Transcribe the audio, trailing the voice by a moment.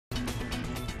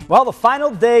Well, the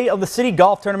final day of the city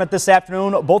golf tournament this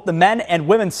afternoon, both the men and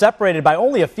women separated by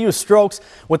only a few strokes.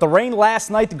 With the rain last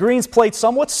night, the greens played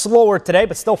somewhat slower today,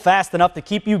 but still fast enough to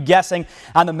keep you guessing.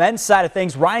 On the men's side of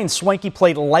things, Ryan Swanky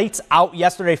played lights out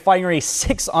yesterday, firing a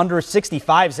 6 under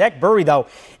 65. Zach Burry, though,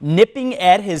 nipping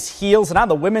at his heels. And on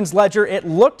the women's ledger, it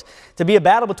looked to be a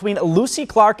battle between Lucy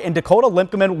Clark and Dakota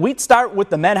Limpkeman. We'd start with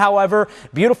the men, however.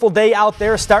 Beautiful day out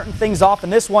there, starting things off in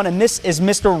this one. And this is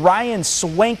Mr. Ryan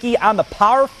Swanky on the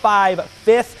par 5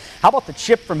 fifth. How about the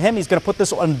chip from him? He's going to put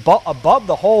this one above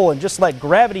the hole and just let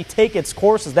gravity take its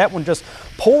course as that one just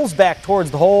pulls back towards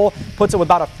the hole, puts it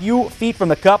about a few feet from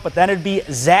the cup, but then it'd be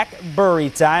Zach Burry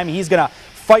time. He's going to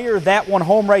fire that one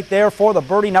home right there for the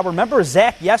birdie. Now remember,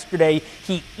 Zach yesterday,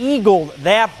 he eagled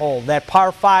that hole, that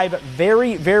par 5,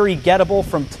 very, very gettable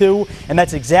from 2, and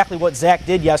that's exactly what Zach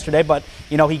did yesterday. But,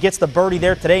 you know, he gets the birdie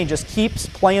there today and just keeps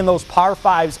playing those par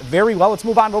 5s very well. Let's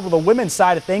move on over to the women's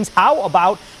side of things. How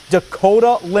about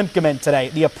Dakota Limpkeman today?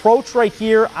 The approach right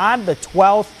here on the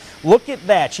 12th. Look at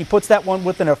that. She puts that one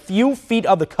within a few feet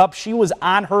of the cup. She was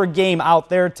on her game out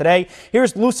there today.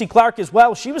 Here's Lucy Clark as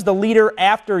well. She was the leader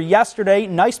after yesterday.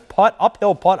 Nice putt,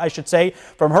 uphill putt, I should say,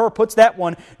 from her. Puts that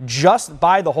one just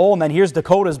by the hole. And then here's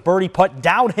Dakota's birdie putt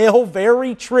downhill.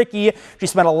 Very tricky. She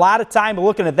spent a lot of time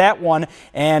looking at that one,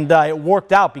 and it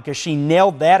worked out because she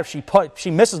nailed that. If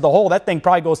she misses the hole, that thing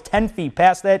probably goes 10 feet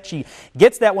past that. She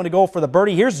gets that one to go for the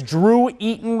birdie. Here's Drew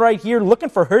Eaton right here looking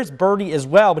for his birdie as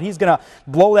well, but he's going to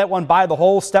blow that one by the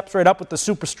hole, steps right up with the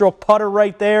super stroke putter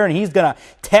right there, and he's going to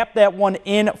tap that one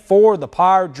in for the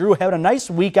par. Drew had a nice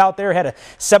week out there, had a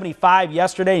 75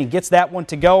 yesterday, and gets that one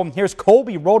to go. Here's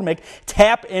Colby Rodemick,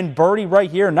 tap in birdie right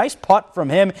here. Nice putt from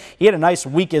him. He had a nice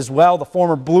week as well. The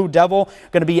former Blue Devil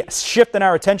going to be shifting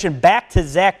our attention back to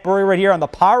Zach Burry right here on the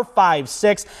par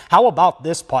 5-6. How about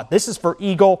this putt? This is for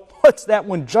eagle. Puts that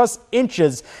one just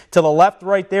inches to the left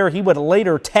right there. He would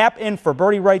later tap in for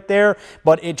birdie right there,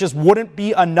 but it just wouldn't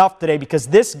be enough today because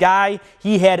this guy,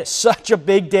 he had such a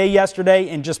big day yesterday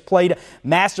and just played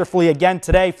masterfully again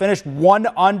today. Finished 1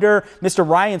 under. Mr.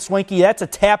 Ryan Swanky, that's a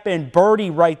tap in birdie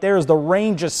right there as the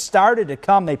rain just started to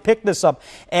come. They picked this up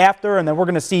after, and then we're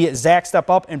going to see Zach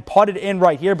step up and putt it in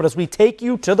right here. But as we take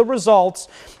you to the results,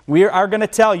 we are going to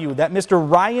tell you that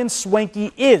Mr. Ryan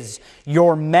Swanky is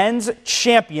your men's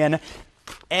champion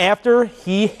after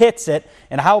he hits it.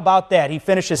 And how about that? He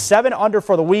finishes 7 under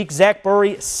for the week. Zach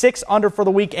Burry, 6 under for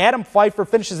the week. Adam Pfeiffer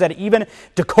finishes at even.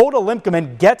 Dakota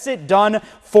Limpkeman gets it done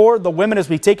for the women as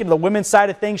we take it to the women's side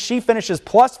of things. She finishes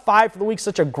 +5 for the week.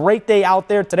 Such a great day out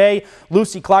there today.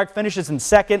 Lucy Clark finishes in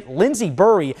 2nd. Lindsey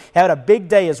Burry had a big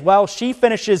day as well. She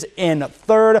finishes in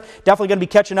 3rd. Definitely going to be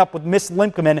catching up with Miss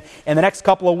Limpkeman in the next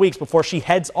couple of weeks before she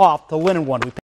heads off to Lindenwood.